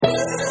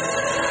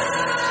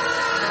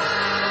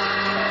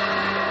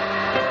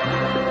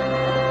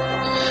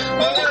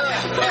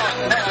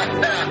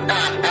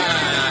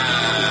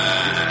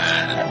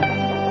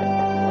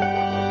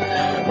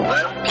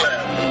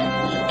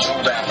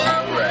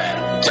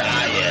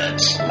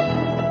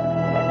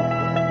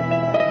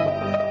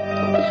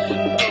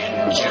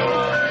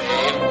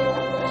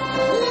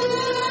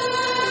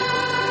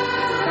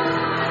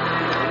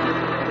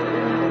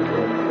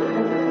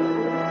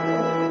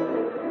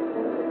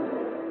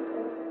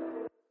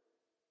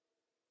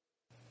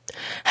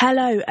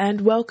Hello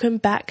and welcome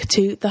back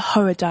to The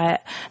Horror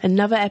Diet,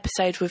 another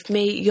episode with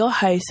me, your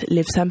host,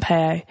 Liv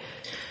Sampaio.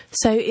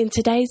 So in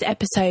today's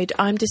episode,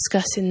 I'm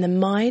discussing the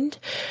mind,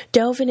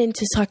 delving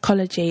into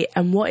psychology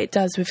and what it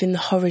does within the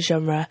horror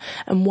genre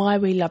and why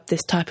we love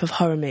this type of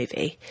horror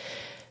movie.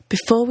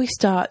 Before we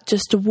start,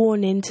 just a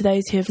warning to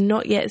those who have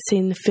not yet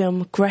seen the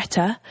film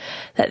GRETA,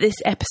 that this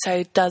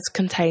episode does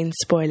contain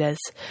spoilers.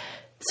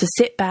 So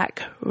sit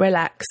back,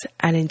 relax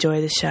and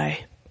enjoy the show.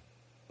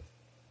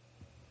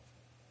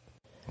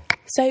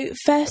 So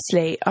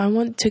firstly, I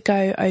want to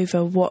go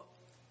over what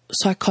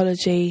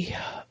psychology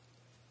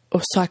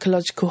or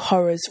psychological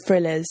horrors,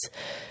 thrillers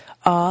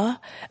are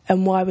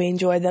and why we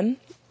enjoy them.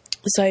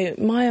 So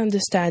my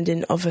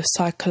understanding of a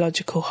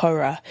psychological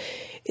horror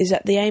is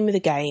that the aim of the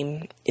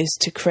game is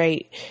to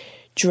create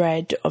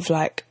dread of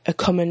like a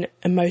common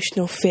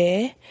emotional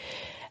fear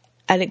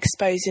and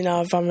exposing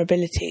our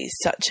vulnerabilities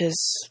such as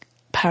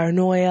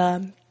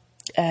paranoia,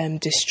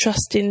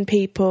 distrusting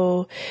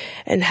people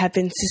and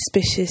having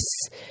suspicious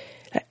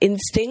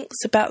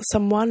instincts about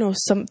someone or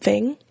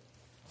something,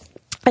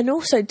 and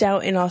also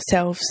doubting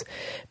ourselves,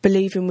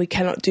 believing we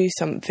cannot do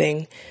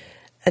something,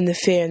 and the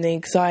fear and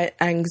the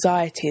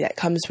anxiety that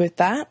comes with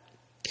that.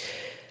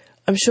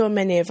 I'm sure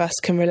many of us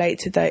can relate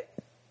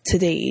to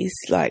these.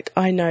 Like,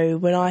 I know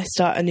when I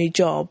start a new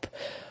job,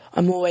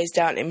 I'm always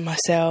doubting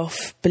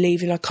myself,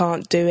 believing I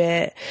can't do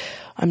it,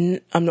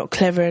 I'm not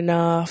clever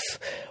enough,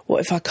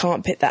 what if I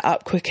can't pick that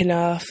up quick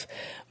enough?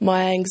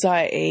 My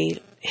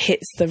anxiety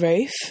hits the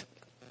roof.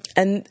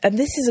 And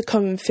this is a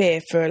common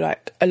fear for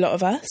like a lot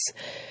of us.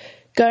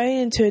 Going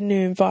into a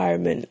new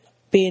environment,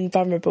 being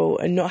vulnerable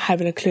and not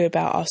having a clue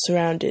about our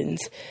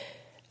surroundings.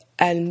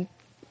 And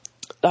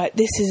like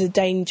this is a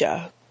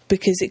danger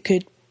because it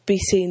could be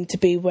seen to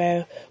be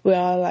where we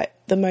are like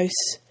the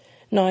most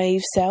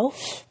naive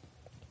self.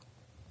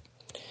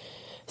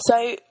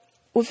 So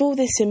with all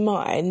this in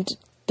mind,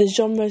 the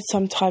genre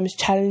sometimes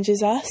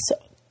challenges us.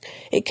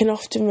 It can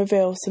often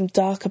reveal some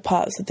darker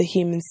parts of the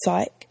human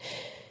psyche.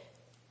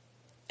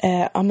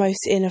 Our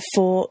most inner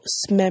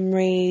thoughts,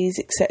 memories,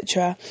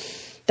 etc.,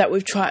 that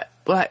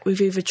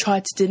we've either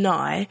tried to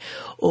deny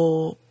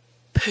or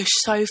push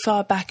so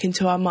far back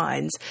into our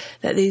minds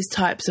that these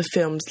types of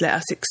films let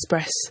us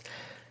express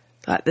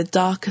like the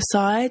darker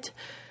side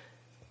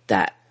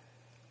that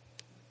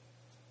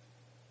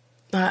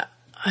I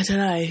don't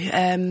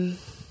know.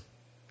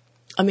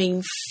 I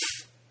mean,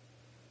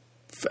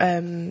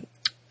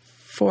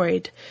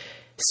 Freud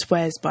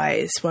swears by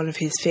it. It's one of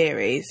his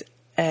theories.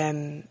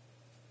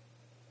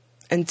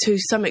 And to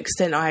some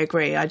extent, I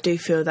agree. I do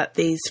feel that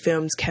these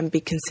films can be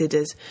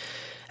considered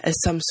as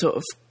some sort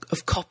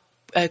of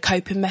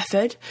coping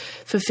method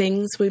for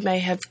things we may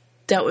have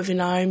dealt with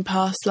in our own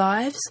past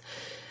lives.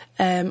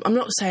 I'm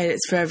not saying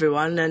it's for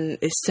everyone, and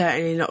it's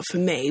certainly not for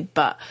me,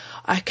 but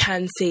I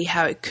can see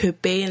how it could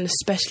be, and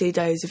especially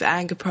those with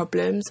anger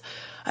problems.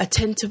 I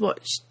tend to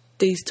watch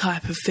these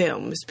type of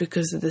films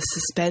because of the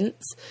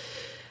suspense.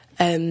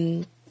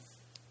 And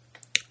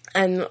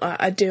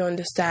I do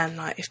understand,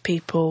 like, if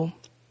people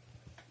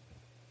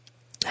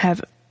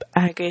have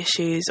anger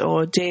issues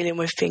or dealing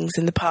with things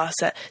in the past,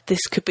 that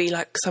this could be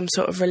like some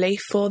sort of relief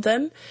for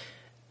them,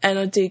 and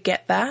I do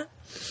get that.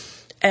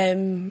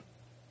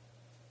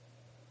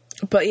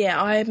 But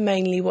yeah, I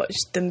mainly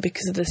watched them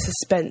because of the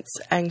suspense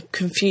and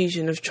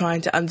confusion of trying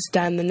to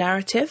understand the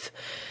narrative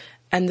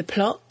and the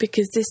plot,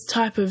 because this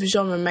type of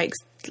genre makes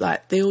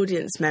like the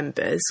audience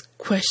members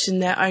question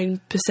their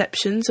own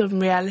perceptions of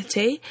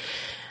reality,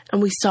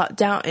 and we start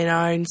doubting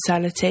our own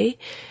sanity.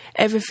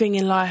 Everything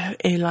in life,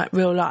 in like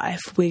real life,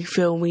 we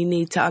feel we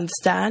need to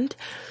understand.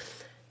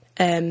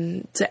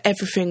 So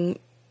everything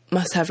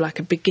must have like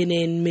a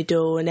beginning,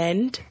 middle and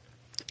end,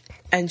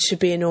 and should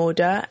be in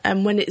order.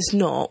 And when it's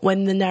not,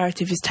 when the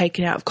narrative is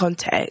taken out of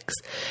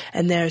context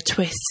and there are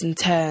twists and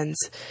turns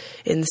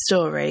in the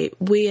story,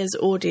 we as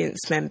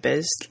audience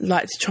members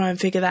like to try and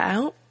figure that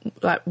out,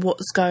 like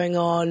what's going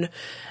on.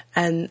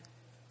 And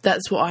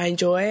that's what I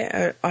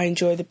enjoy. I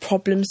enjoy the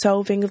problem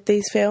solving of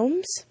these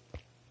films.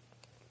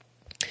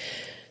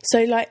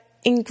 So, like,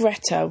 in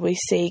GRETA, we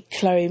see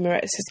Chloe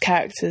Moretz's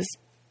character's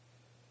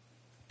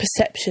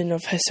perception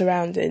of her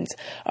surroundings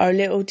are a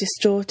little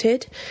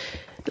distorted.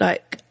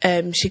 Like,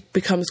 she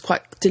becomes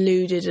quite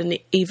deluded and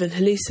even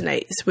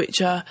hallucinates,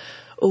 which are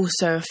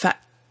also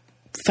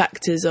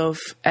factors of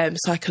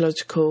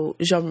psychological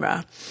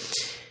genre.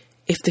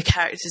 If the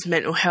character's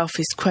mental health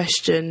is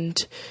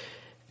questioned,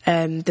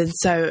 then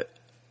so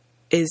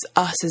is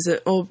us as an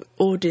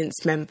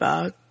audience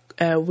member.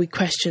 We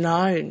question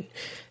our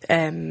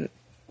own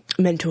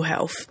mental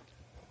health.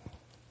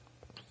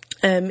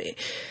 The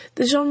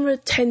genre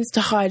tends to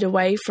hide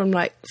away from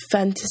like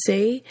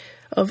fantasy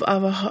of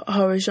other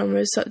horror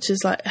genres, such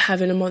as like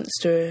having a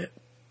monster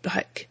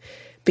like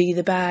be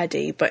the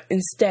baddie, but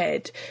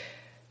instead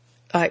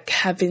like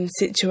having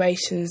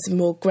situations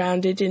more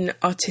grounded in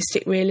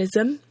artistic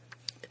realism,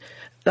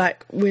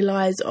 like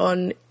relies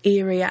on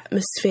eerie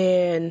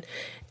atmosphere and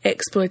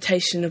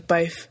exploitation of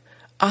both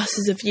us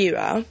as a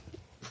viewer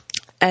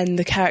and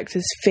the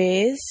character's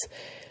fears,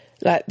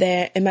 like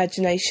their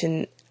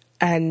imagination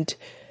and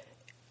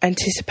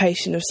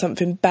anticipation of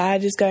something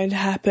bad is going to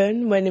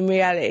happen, when in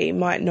reality it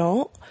might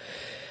not.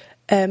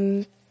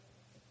 So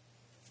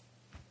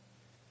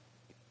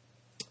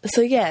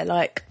yeah,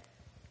 like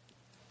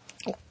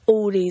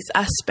all these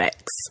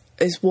aspects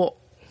is what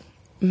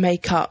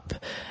make up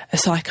a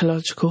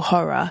psychological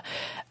horror,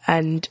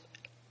 and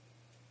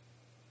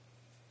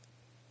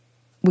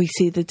we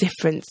see the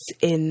difference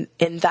in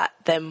that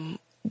than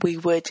we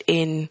would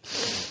in,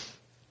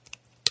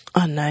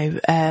 I don't know,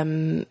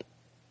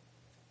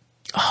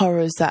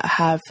 horrors that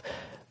have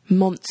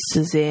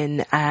monsters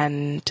in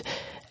and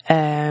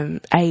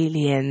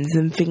aliens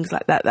and things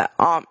like that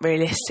aren't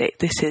realistic.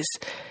 This is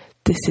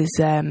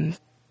the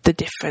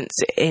difference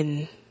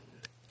in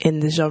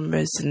the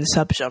genres and the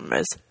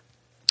subgenres.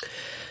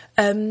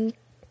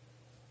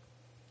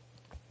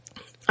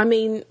 I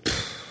mean,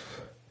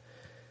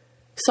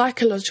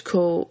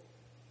 psychological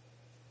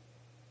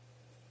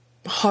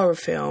horror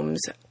films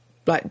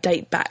like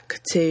date back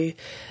to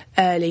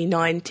early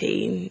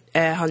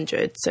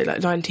 1900s, so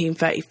like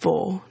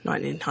 1934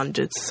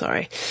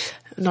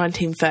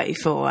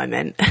 I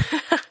meant,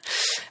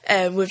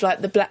 with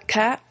like the Black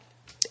Cat.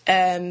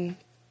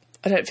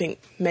 I don't think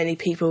many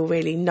people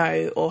really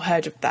know or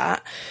heard of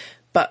that,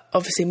 but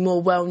obviously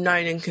more well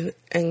known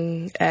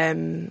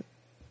and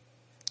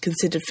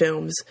considered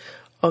films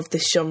of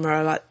this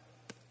genre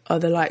are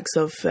the likes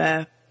of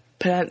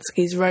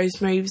Polanski's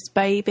Rosemary's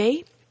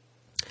Baby.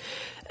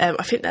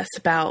 I think that's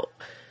about,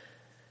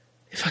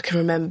 if I can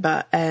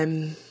remember,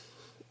 a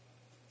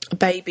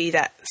baby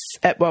that's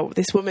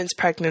this woman's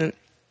pregnant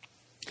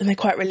and they're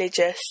quite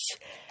religious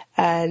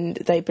and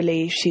they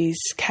believe she's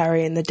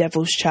carrying the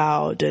devil's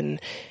child, and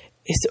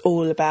it's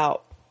all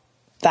about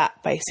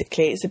that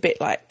basically. It's a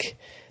bit like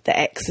The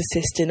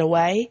Exorcist in a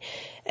way,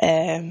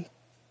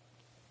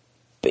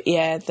 but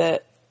yeah,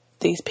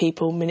 these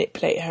people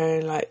manipulate her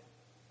and like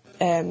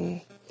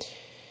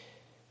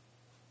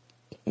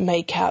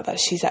make out that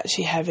she's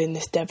actually having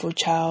this devil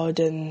child,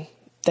 and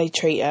they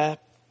treat her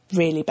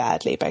really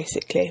badly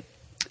basically.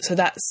 So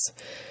that's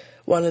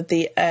one of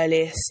the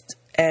earliest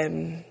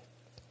and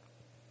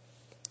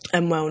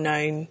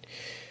well-known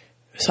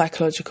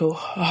psychological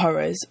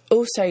horrors.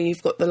 Also,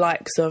 you've got the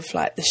likes of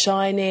like The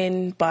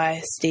Shining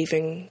by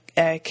Stephen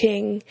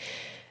King,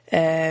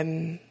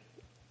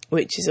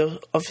 which is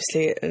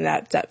obviously an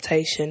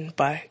adaptation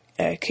by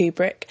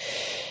Kubrick.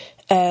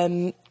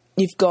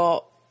 You've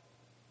got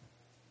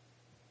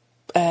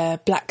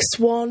Black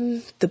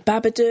Swan, The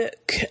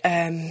Babadook,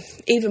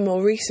 even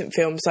more recent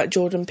films like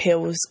Jordan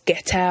Peele's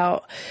Get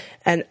Out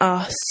and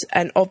Us,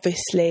 and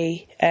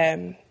obviously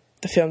the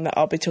film that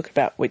I'll be talking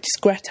about, which is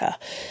Greta.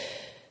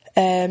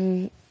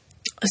 So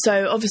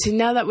obviously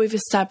now that we've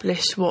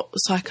established what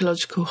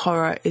psychological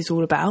horror is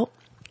all about,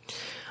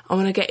 I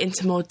want to get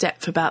into more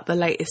depth about the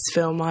latest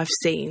film I've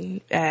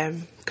seen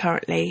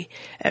recently,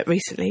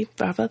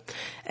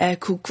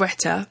 called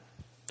Greta.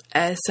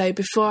 So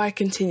before I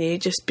continue,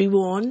 just be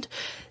warned,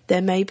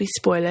 there may be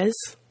spoilers.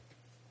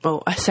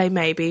 Well, I say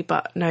maybe,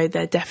 but no,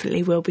 there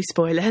definitely will be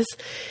spoilers.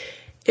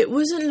 It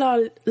wasn't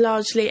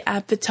largely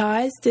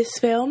advertised, this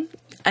film,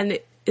 and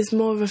it is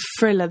more of a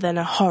thriller than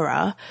a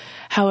horror.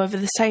 However,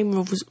 the same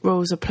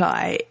rules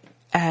apply.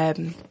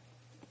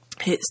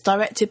 It's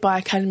directed by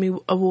Academy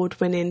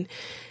Award-winning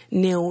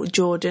Neil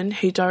Jordan,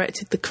 who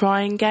directed The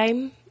Crying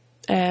Game.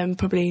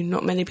 Probably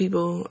not many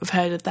people have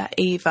heard of that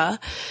either.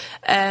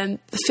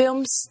 The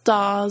film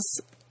stars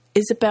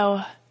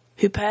Isabelle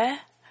Huppert,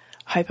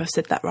 I hope I've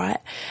said that right,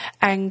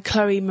 and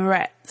Chloe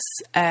Moretz,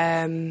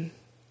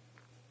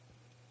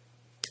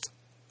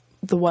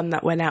 the one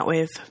that went out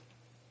with,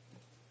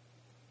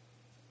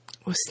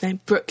 what's his name?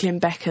 Brooklyn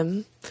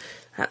Beckham.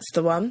 That's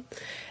the one.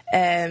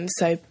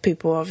 So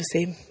people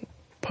obviously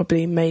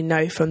probably may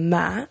know from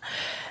that.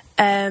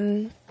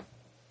 So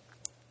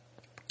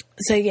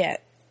yeah,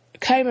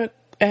 Chloe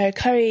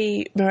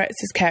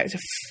Moretz's character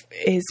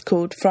is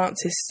called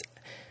Frances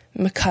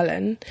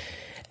McCullen.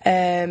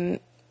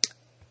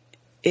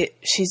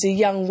 She's a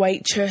young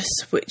waitress,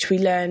 which we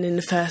learn in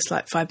the first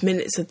 5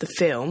 minutes of the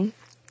film,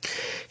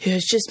 who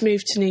has just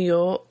moved to New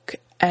York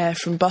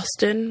from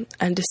Boston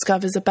and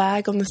discovers a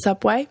bag on the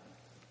subway,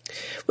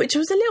 which I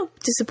was a little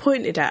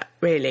disappointed at,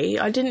 really.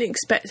 I didn't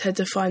expect her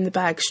to find the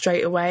bag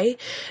straight away.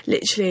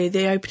 Literally,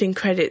 the opening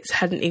credits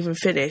hadn't even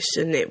finished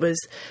and it was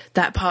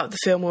that part of the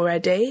film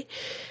already.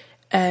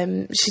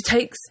 She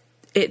takes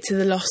it to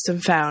the lost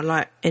and found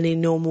like any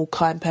normal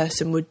kind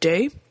person would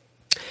do.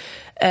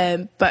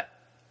 But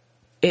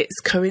it's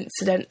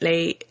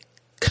coincidentally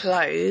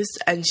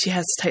closed and she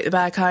has to take the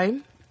bag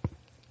home.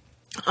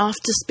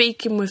 After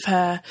speaking with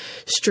her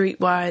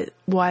streetwise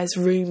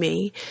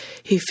roomie,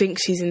 who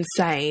thinks she's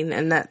insane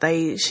and that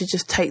they should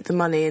just take the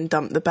money and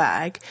dump the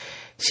bag,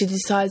 she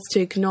decides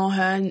to ignore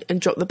her and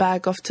drop the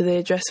bag off to the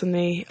address on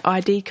the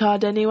ID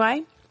card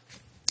anyway,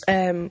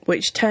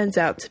 which turns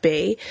out to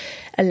be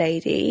a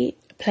lady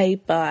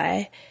played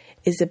by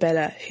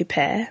Isabelle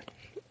Huppert,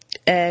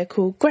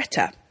 called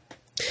Greta.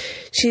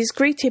 She's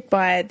greeted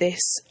by this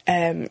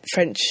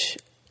French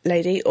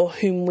lady, or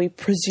whom we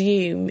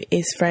presume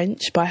is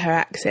French by her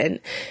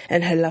accent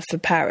and her love for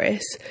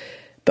Paris.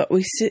 But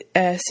we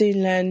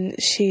soon learn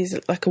she's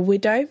like a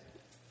widow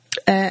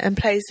and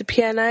plays the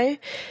piano,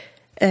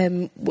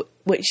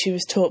 which she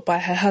was taught by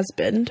her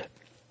husband.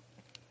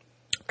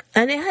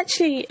 And it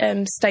actually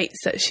states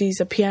that she's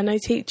a piano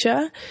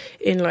teacher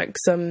in like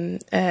some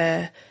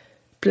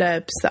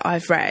blurbs that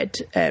I've read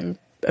and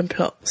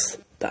plots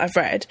that I've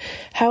read.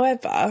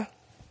 However,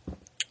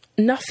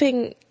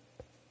 nothing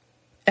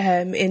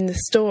in the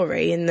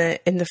story in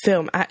the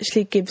film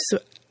actually gives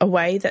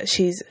away that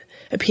she's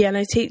a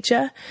piano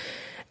teacher.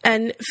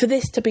 And for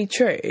this to be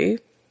true,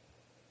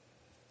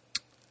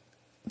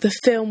 the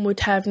film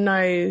would have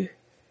no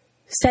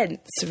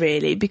sense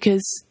really,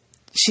 because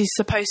she's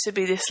supposed to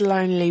be this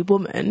lonely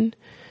woman.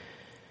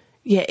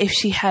 Yet if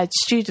she had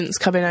students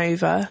coming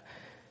over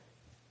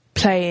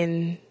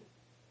playing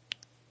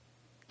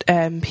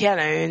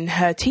piano and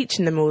her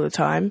teaching them all the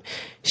time,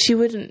 she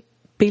wouldn't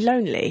be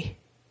lonely.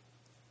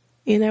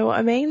 You know what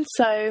I mean?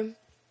 So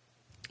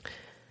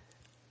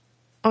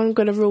I'm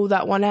going to rule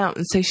that one out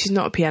and say she's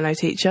not a piano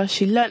teacher.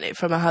 She learnt it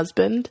from her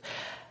husband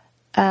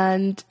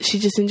and she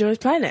just enjoys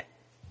playing it.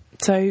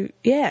 So,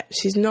 yeah,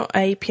 she's not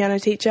a piano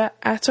teacher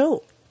at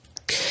all.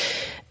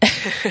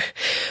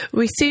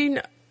 We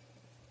soon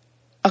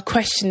are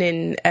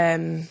questioning...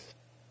 there's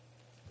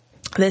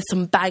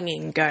some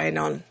banging going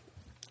on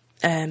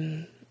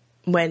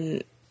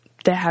when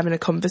they're having a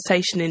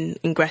conversation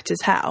in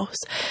Greta's house.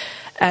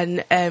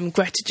 And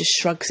Greta just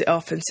shrugs it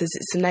off and says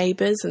it's the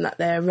neighbours and that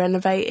they're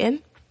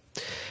renovating.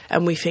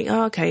 And we think,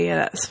 oh, okay, yeah,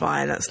 that's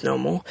fine, that's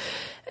normal.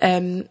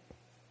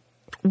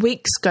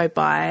 Weeks go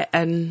by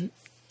and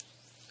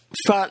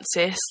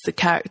Francis, the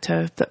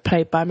character that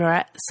played by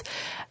Moretz,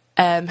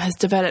 has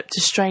developed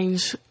a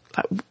strange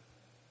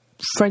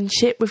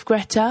friendship with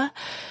Greta.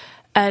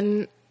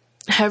 And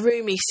her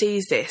roomie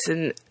sees this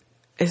and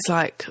is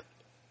like,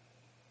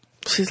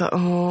 she's like,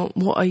 oh,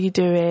 what are you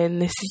doing?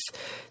 This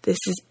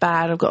is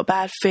bad. I've got a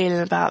bad feeling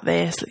about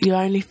this. You're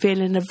only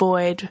feeling a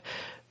void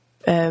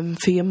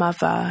for your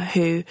mother,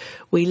 who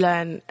we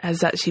learn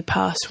has actually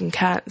passed from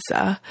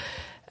cancer.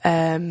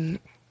 And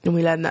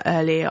we learned that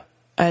earlier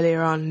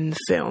on in the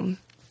film,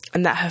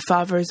 and that her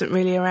father isn't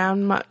really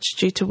around much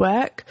due to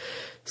work.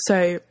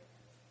 So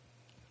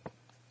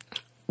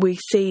we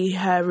see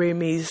her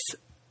roomie's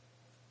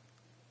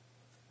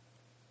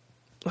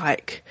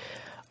like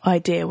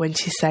idea when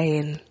she's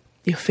saying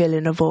you're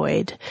feeling a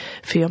void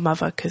for your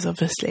mother, because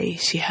obviously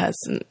she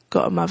hasn't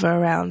got a mother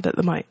around at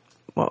the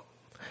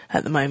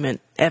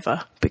moment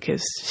ever,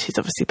 because she's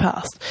obviously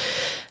passed.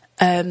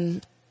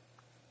 And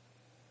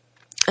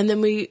then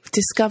we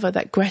discover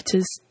that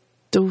Greta's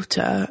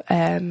daughter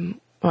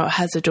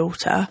has a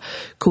daughter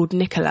called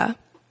Nicola,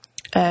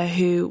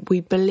 who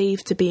we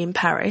believe to be in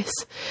Paris,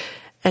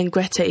 and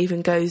Greta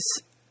even goes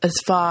as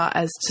far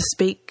as to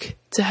speak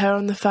to her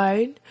on the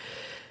phone.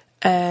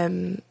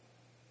 And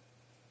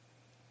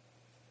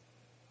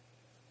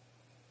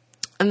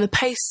the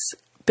pace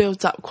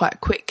builds up quite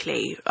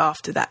quickly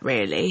after that,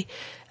 really.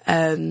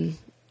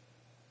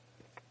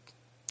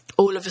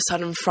 All of a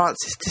sudden,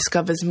 Frances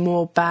discovers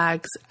more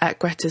bags at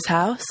Greta's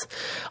house,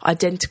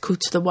 identical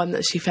to the one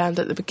that she found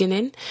at the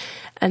beginning.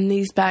 And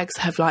these bags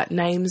have like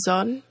names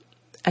on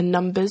and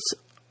numbers,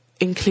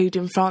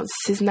 including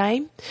Frances's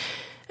name.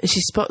 And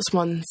she spots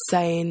one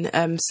saying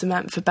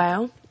Samantha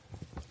Bale.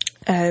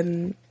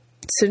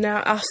 So now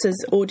us as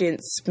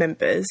audience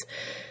members,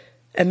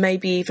 and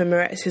maybe even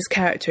Moretz's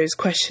character, is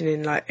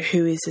questioning like,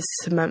 who is this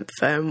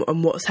Samantha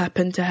and what's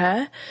happened to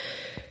her?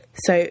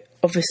 So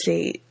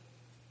obviously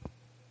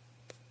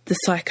the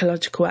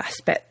psychological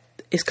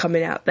aspect is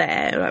coming out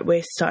there. Like,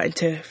 we're starting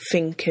to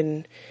think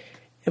and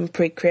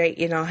pre-create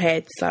in our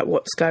heads like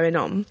what's going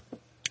on.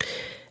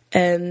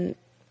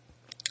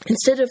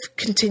 Instead of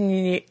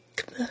continuing,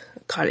 I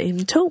can't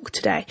even talk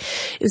today.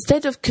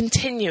 Instead of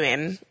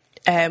continuing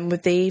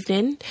with the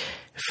evening,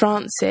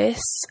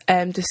 Frances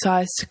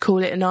decides to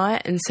call it a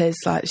night and says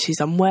like she's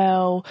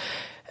unwell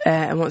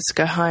and wants to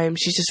go home.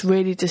 She's just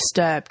really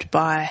disturbed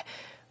by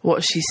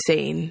what she's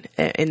seen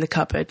in the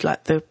cupboard,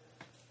 like the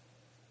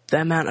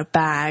amount of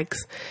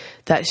bags,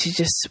 that she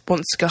just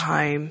wants to go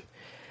home.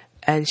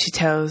 And she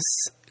tells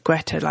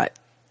Greta like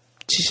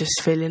she's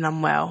just feeling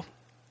unwell.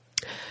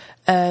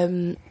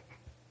 And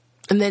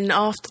then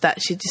after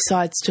that she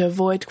decides to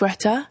avoid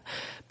Greta,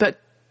 but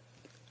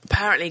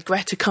apparently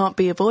Greta can't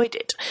be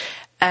avoided,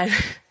 and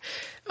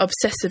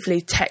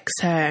obsessively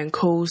texts her and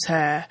calls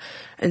her,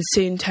 and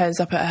soon turns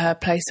up at her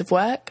place of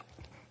work.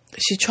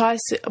 She tries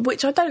to,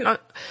 which I don't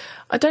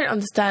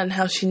understand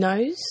how she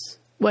knows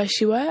where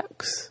she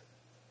works,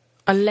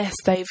 unless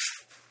they've,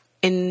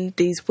 in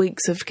these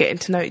weeks of getting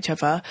to know each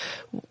other,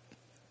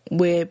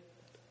 we're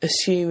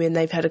assuming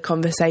they've had a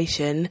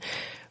conversation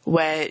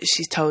where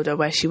she's told her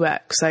where she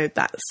works. So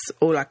that's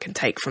all I can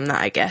take from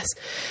that, I guess.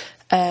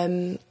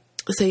 So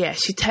yeah,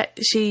 she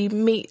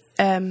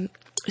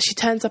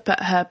turns up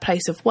at her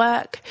place of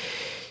work.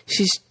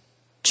 She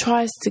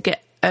tries to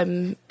get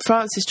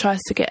Frances tries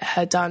to get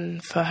her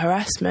done for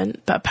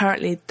harassment, but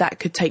apparently that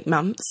could take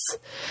months.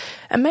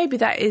 And maybe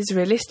that is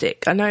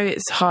realistic. I know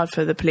it's hard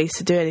for the police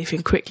to do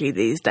anything quickly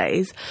these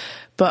days,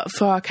 but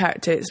for our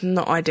character, it's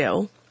not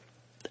ideal.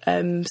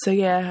 So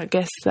yeah, I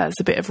guess that's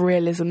a bit of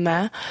realism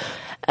there.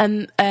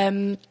 And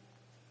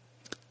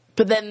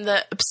but then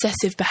the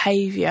obsessive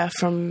behaviour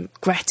from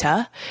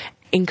Greta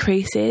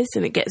increases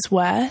and it gets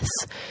worse.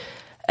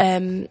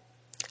 And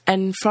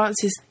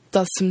Frances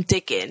does some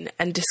digging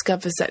and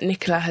discovers that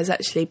Nicola has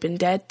actually been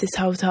dead this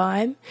whole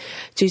time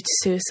due to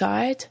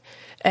suicide.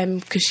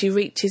 Because she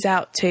reaches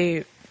out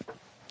to,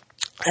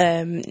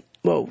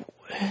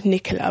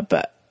 Nicola,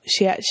 but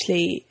she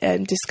actually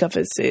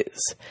discovers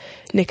it's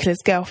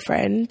Nicola's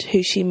girlfriend,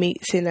 who she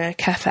meets in a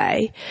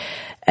cafe.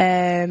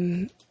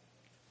 And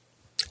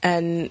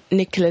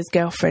Nicola's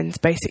girlfriend's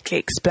basically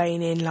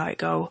explaining,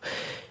 like, oh,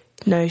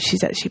 no,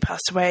 she's actually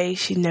passed away.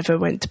 She never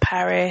went to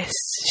Paris.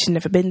 She's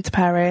never been to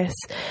Paris.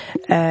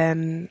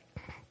 And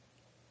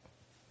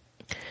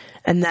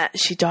that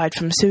she died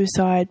from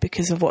suicide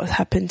because of what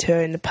happened to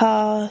her in the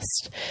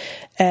past.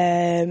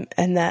 And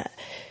that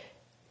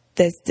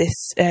there's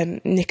this,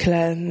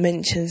 Nicola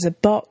mentions a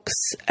box,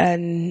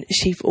 and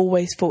she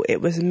always thought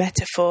it was a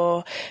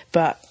metaphor,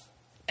 but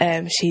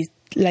she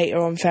later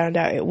on found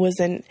out it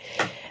wasn't.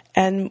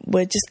 And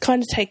we're just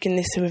kind of taking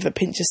this with a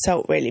pinch of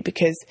salt, really,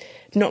 because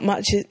not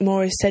much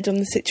more is said on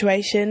the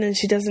situation, and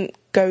she doesn't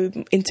go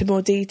into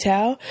more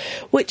detail,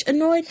 which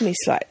annoyed me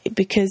slightly,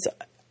 because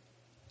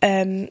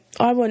I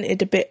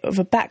wanted a bit of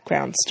a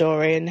background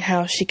story and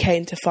how she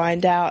came to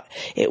find out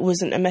it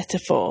wasn't a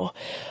metaphor.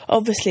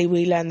 Obviously,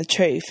 we learn the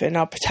truth, and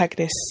our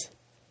protagonist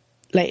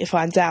later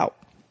finds out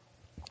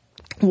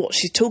what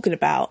she's talking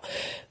about.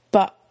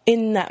 But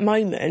in that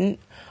moment,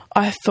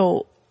 I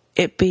thought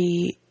it'd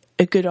be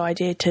a good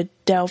idea to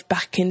delve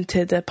back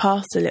into the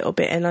past a little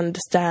bit and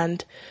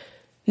understand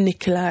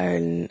Nicola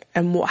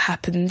and what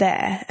happened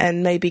there,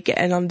 and maybe get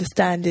an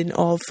understanding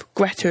of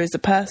Greta as a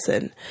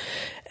person,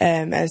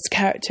 as a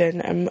character,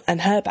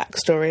 and her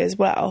backstory as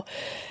well.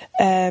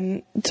 So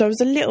I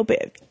was a little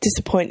bit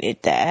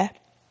disappointed there.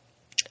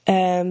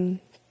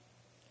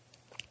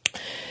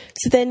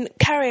 So then,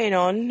 carrying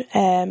on,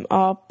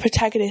 our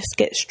protagonist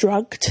gets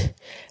drugged,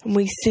 and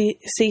we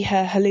see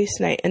her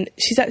hallucinate, and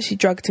she's actually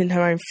drugged in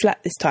her own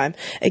flat this time.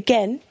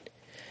 Again,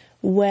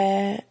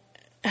 where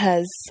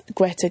has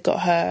Greta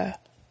got her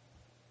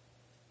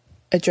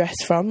address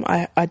from?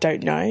 I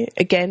don't know.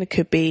 Again, it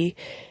could be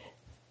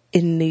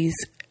in these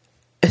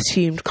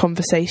assumed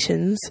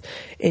conversations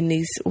in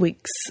these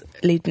weeks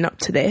leading up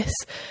to this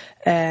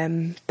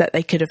that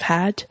they could have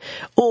had,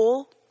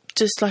 or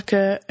just like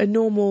a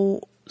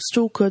normal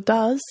stalker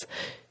does,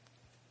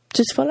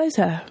 just follows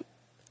her,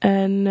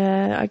 and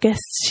I guess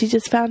she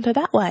just found her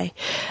that way,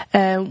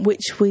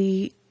 which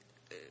we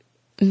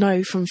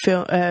know from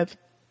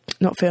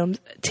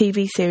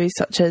TV series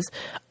such as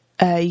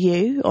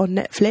You on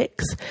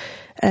Netflix.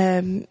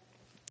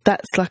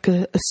 That's like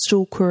a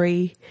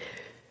stalkery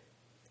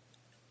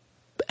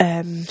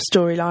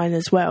storyline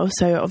as well,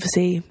 so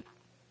obviously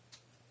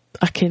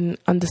I can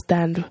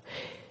understand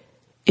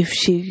if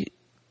she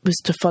was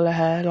to follow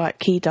her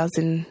like he does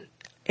in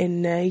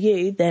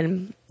You,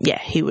 then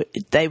yeah,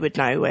 they would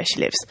know where she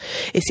lives.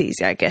 It's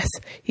easy, I guess.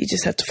 You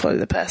just have to follow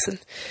the person.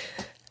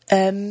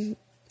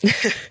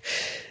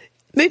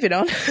 Moving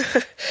on.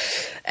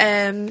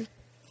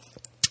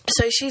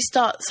 So she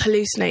starts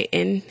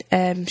hallucinating.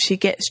 She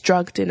gets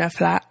drugged in her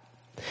flat,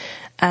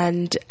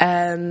 and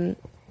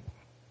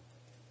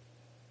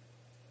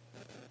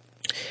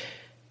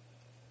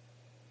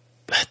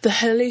the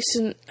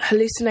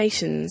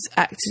hallucinations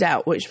acted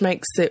out, which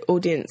makes the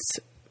audience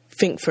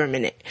think for a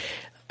minute,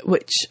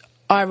 which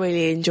I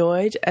really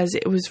enjoyed, as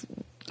it was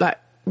like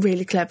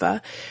really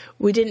clever.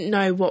 We didn't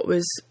know what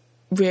was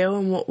real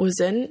and what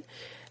wasn't,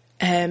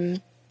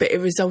 but it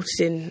resulted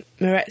in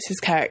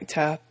Moretz's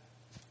character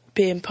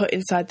being put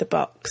inside the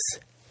box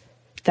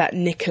that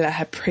Nicola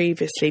had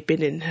previously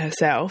been in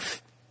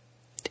herself,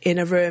 in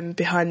a room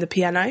behind the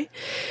piano,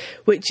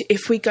 which,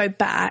 if we go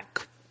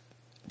back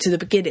to the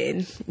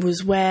beginning,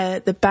 was where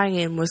the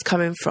banging was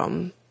coming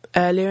from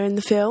earlier in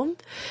the film.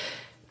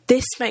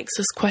 This makes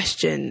us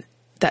question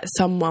that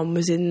someone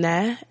was in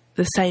there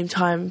the same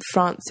time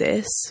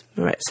Frances,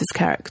 Moretz's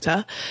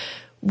character,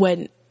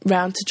 went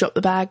round to drop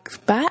the bag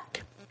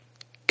back.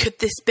 Could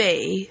this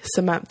be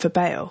Samantha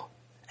Bale?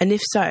 And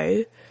if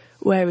so,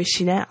 where is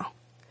she now?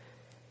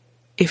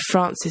 If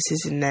Frances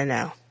is in there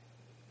now.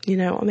 You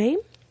know what I mean?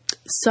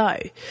 So,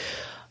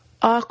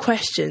 our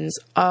questions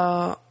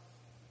are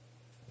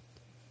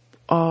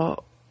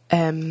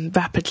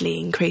rapidly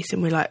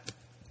increasing. We're like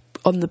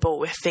on the ball,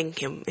 we're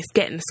thinking, it's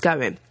getting us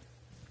going.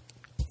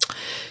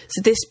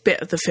 So this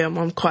bit of the film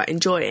I'm quite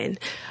enjoying.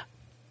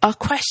 Our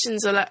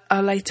questions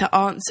are later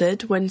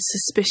answered when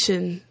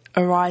suspicion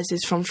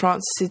arises from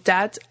Frances's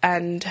dad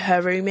and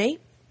her roomie,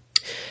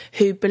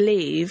 who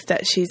believe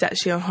that she's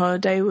actually on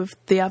holiday with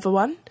the other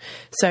one.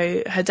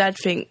 So her dad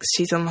thinks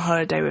she's on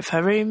holiday with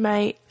her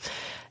roommate,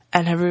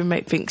 and her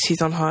roommate thinks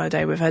she's on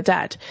holiday with her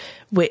dad,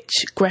 which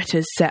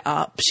Greta's set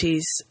up.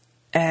 She's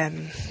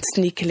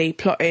sneakily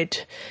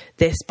plotted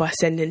this by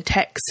sending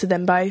texts to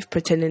them both,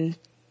 pretending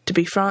to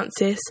be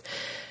Francis.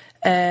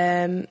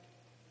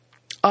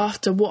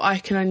 After what I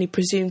can only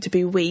presume to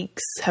be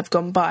weeks have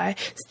gone by,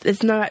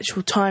 there's no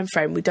actual time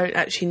frame. We don't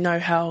actually know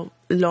how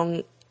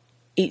long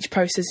each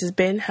process has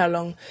been, how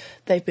long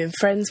they've been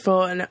friends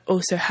for, and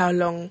also how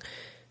long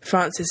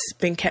Francis has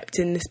been kept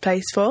in this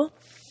place for.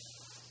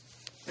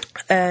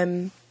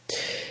 So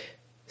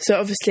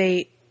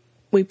obviously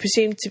we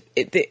presume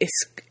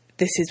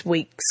this is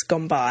weeks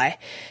gone by.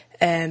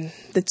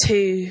 The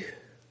two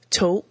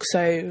talk,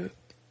 so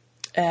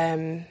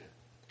the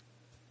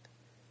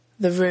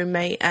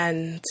roommate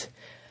and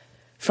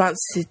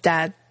Francis's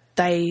dad,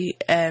 they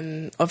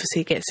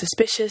obviously get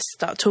suspicious,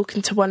 start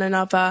talking to one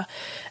another,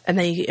 and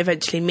they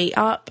eventually meet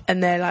up,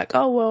 and they're like,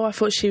 oh, well, I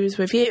thought she was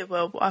with you.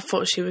 Well, I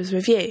thought she was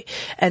with you.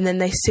 And then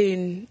they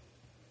soon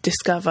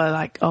discover,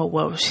 like, oh,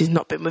 well, she's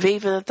not been with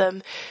either of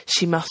them.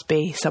 She must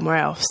be somewhere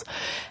else.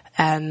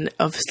 And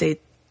obviously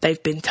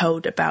they've been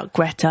told about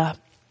Greta,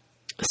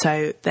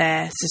 so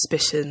their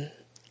suspicion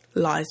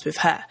lies with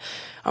her.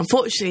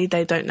 Unfortunately,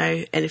 they don't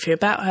know anything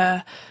about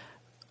her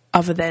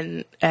other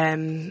than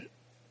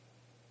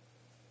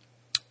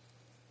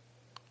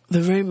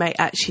the roommate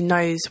actually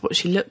knows what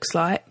she looks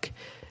like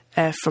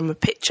from a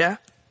picture.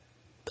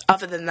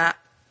 Other than that,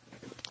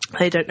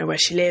 they don't know where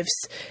she lives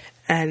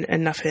and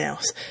nothing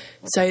else.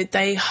 So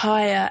they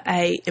hire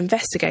a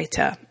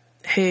investigator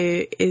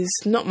who is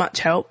not much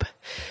help,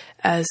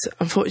 as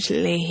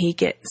unfortunately he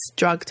gets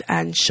drugged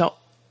and shot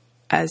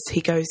as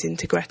he goes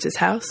into Greta's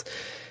house,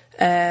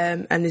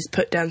 and is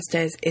put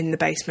downstairs in the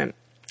basement,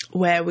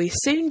 where we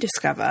soon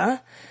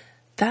discover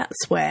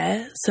that's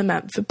where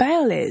Samantha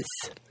Bale is,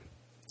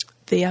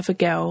 the other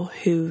girl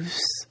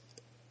who's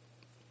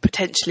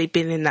potentially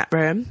been in that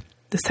room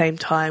the same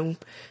time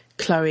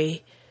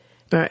Chloe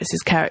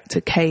Moretz's character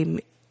came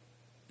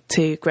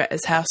to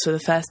Greta's house for the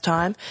first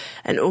time,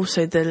 and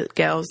also the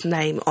girl's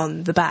name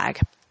on the bag.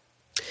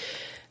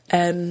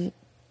 Oh,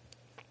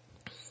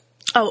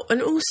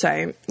 and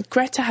also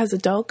Greta has a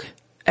dog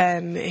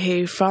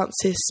who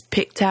Francis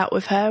picked out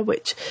with her,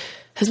 which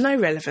has no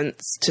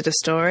relevance to the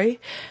story,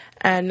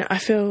 and I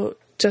feel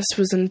just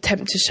was an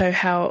attempt to show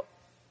how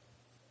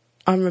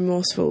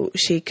unremorseful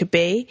she could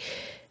be,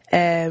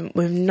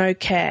 with no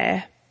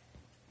care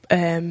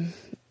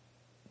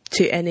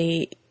to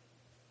any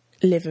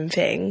living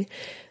thing,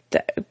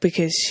 that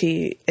because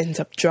she ends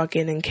up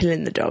drugging and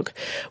killing the dog,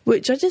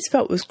 which I just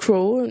felt was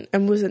cruel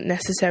and wasn't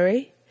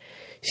necessary.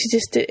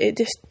 It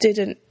just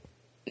didn't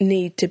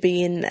need to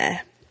be in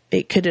there.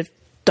 It could have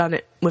done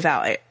it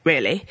without it,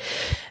 really.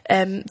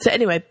 So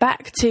anyway,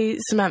 back to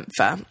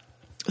Samantha.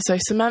 So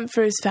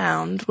Samantha is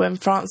found when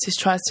Francis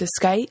tries to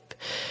escape,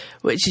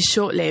 which is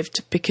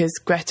short-lived because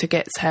Greta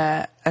gets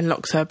her and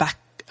locks her back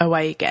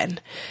away again.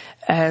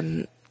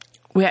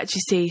 We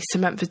actually see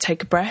Samantha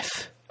take a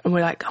breath, and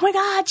we're like, oh my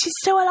God, she's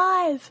still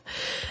alive.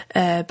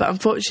 But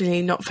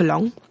unfortunately not for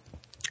long.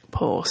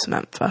 Poor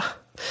Samantha.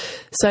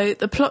 So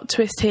the plot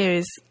twist here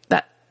is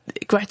that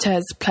Greta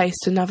has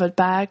placed another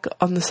bag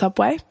on the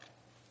subway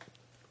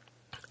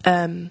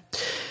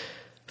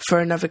for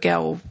another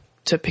girl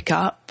to pick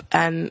up,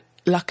 and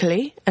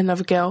luckily for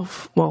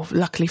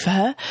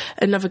her,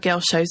 another girl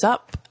shows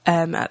up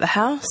at the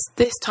house.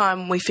 This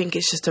time we think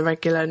it's just a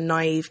regular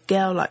naive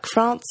girl like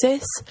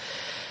Francis,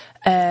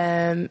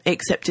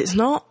 except it's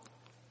not.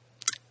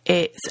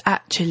 It's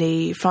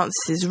actually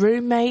Francis's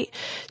roommate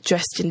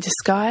dressed in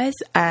disguise,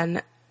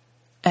 and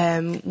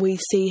we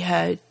see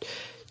her.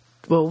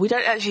 Well, we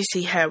don't actually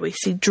see her. We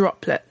see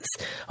droplets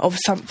of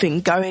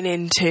something going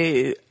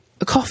into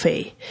the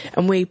coffee,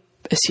 and we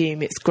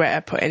assume it's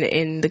Greta putting it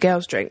in the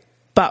girl's drink,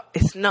 but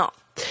it's not.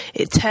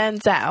 It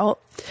turns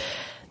out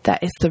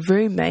that it's the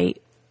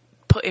roommate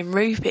putting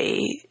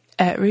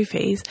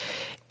roofies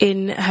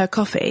in her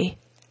coffee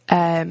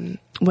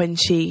when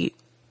she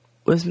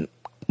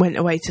went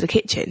away to the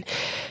kitchen,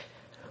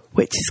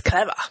 which is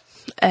clever.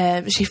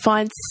 She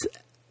finds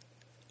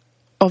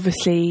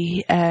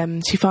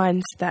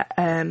that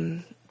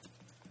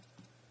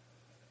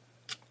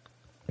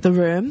the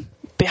room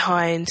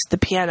behind the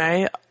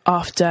piano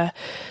after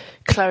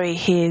Chloe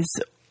hears...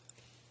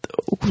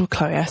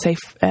 Chloe, I say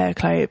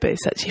Chloe, but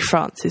it's actually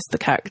Francis, the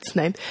character's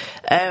name.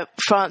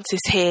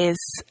 Francis hears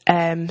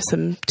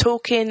some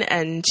talking,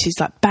 and she's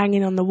like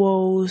banging on the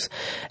walls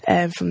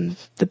from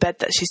the bed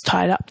that she's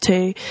tied up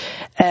to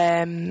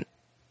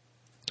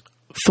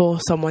for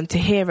someone to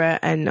hear her,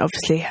 and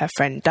obviously her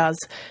friend does.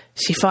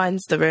 She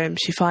finds the room,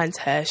 she finds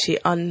her, she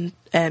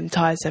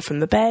unties her from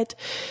the bed.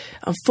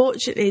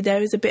 Unfortunately,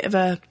 there is a bit of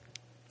a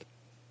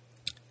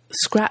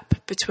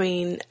scrap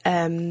between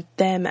them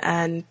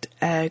and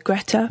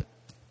Greta.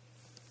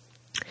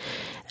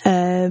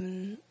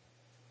 And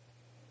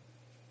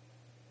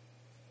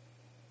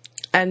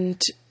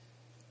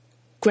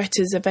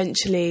Greta's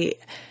eventually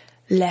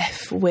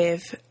left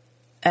with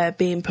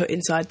being put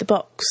inside the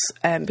box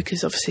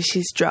because obviously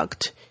she's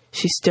drugged.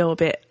 She's still a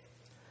bit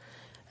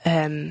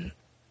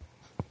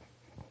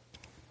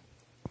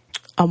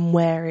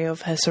unwary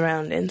of her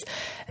surroundings,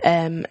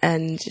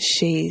 and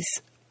she's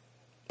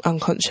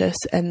unconscious,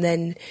 and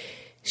then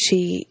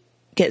she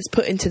gets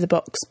put into the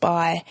box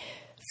by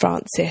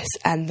Francis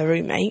and the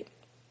roommate,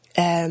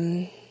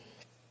 and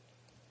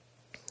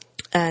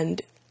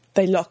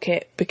they lock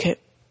it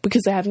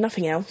because they have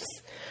nothing else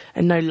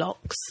and no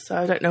locks. So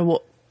I don't know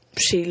what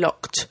she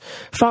locked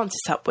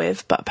Francis up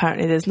with, but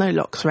apparently there's no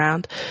locks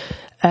around.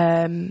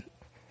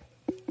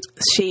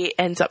 She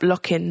ends up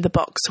locking the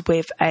box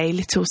with a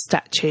little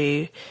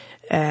statue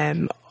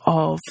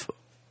or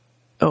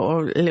a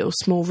little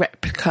small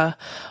replica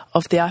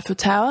of the Eiffel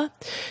Tower,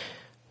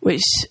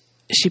 which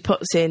she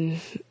puts in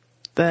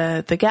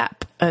the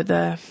gap,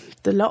 the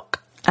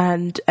lock,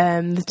 and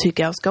the two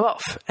girls go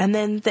off. And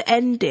then the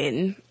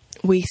ending,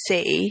 we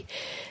see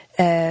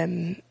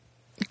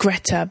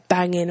Greta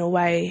banging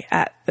away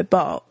at the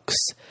box,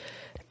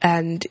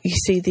 and you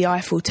see the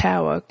Eiffel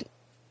Tower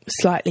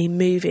slightly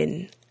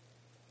moving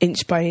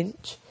inch by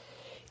inch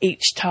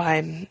each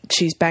time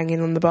she's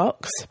banging on the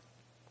box,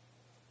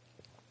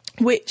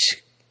 which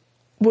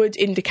would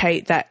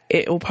indicate that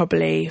it will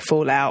probably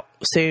fall out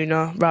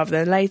sooner rather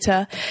than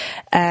later,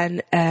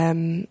 and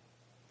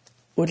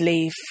would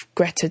leave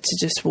Greta to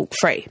just walk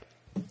free.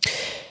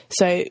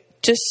 So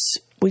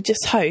we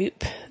just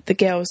hope the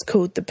girls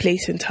called the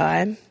police in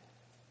time.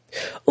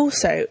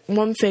 Also,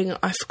 one thing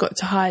I forgot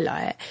to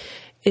highlight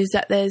is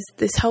that there's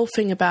this whole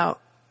thing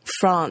about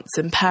France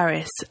and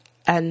Paris,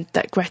 and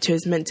that Greta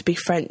is meant to be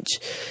French.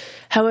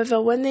 However,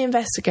 when the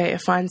investigator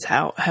finds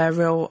out her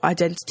real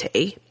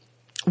identity,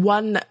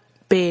 one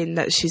being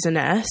that she's a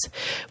nurse,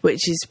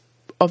 which is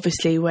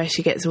obviously where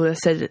she gets all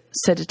the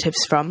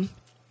sedatives from,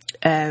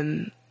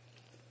 and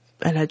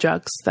her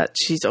drugs that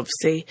she's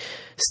obviously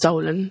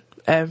stolen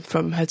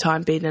from her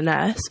time being a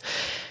nurse.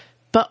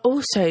 But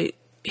also,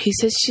 he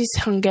says she's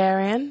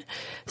Hungarian.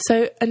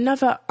 So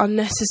another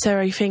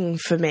unnecessary thing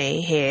for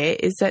me here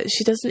is that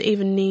she doesn't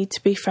even need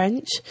to be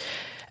French,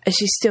 as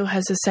she still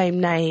has the same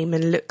name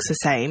and looks the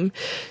same.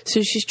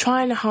 So she's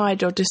trying to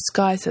hide or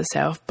disguise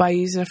herself by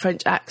using a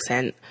French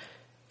accent.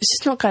 It's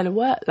just not going to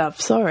work,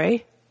 love.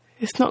 Sorry.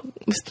 It's not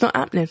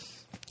happening.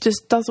 It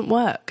just doesn't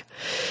work.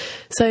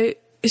 So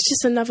it's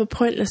just another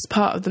pointless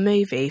part of the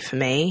movie for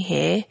me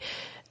here.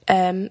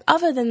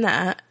 Other than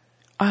that,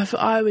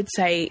 I would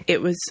say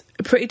it was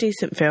a pretty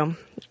decent film.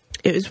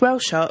 It was well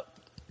shot.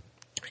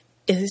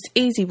 It was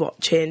easy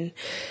watching.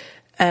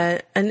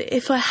 And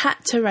if I had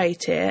to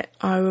rate it,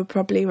 I would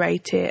probably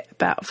rate it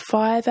about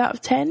 5 out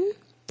of 10.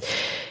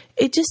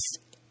 It just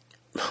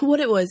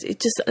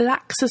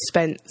lacked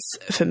suspense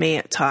for me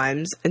at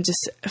times and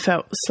just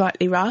felt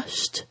slightly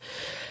rushed.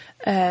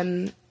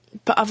 But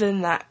other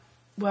than that,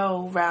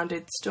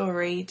 well-rounded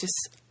story.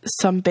 Just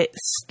some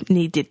bits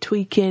needed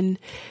tweaking,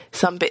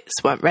 some bits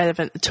weren't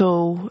relevant at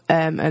all,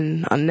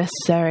 and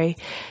unnecessary.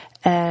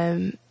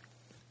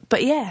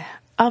 But yeah,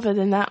 other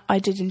than that, I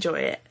did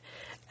enjoy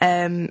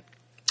it.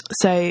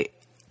 So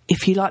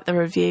if you like the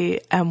review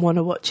and want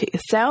to watch it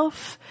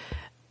yourself,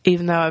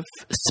 even though I've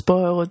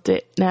spoiled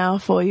it now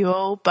for you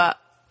all, but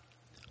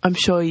I'm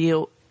sure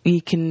you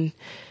can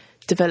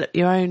develop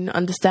your own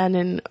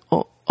understanding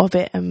of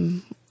it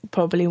and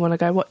probably want to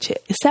go watch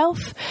it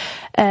yourself,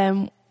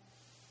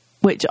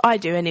 which I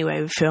do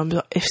anyway with films.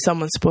 If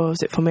someone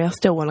spoils it for me, I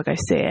still want to go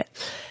see it,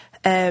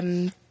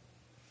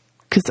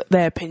 because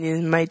their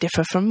opinion may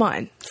differ from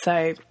mine.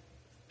 So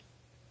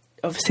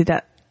obviously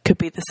that could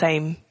be the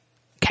same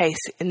case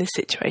in this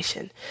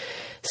situation.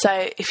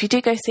 So if you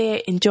do go see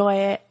it, enjoy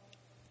it.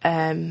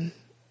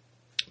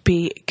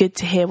 Be good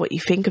to hear what you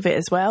think of it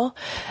as well.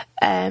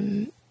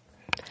 And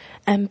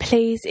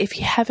please, if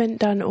you haven't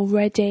done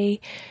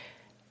already,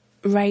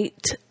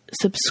 rate,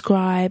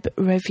 subscribe,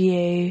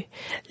 review,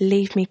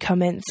 leave me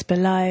comments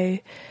below.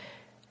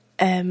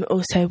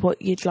 Also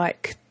what you'd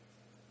like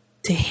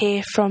to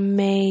hear from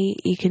me.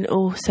 You can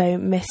also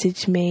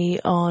message me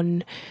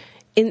on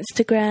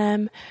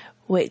Instagram,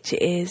 which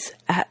is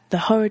at the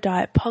Horror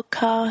Diet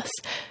Podcast.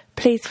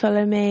 Please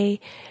follow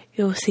me.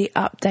 You'll see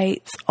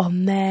updates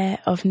on there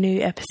of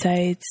new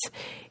episodes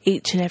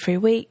each and every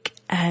week,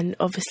 and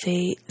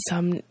obviously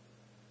some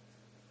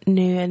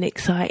new and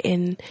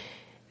exciting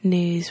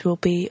news will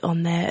be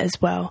on there as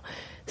well.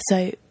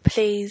 So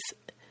please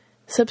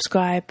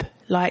subscribe,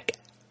 like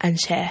and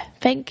share.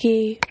 Thank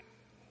you.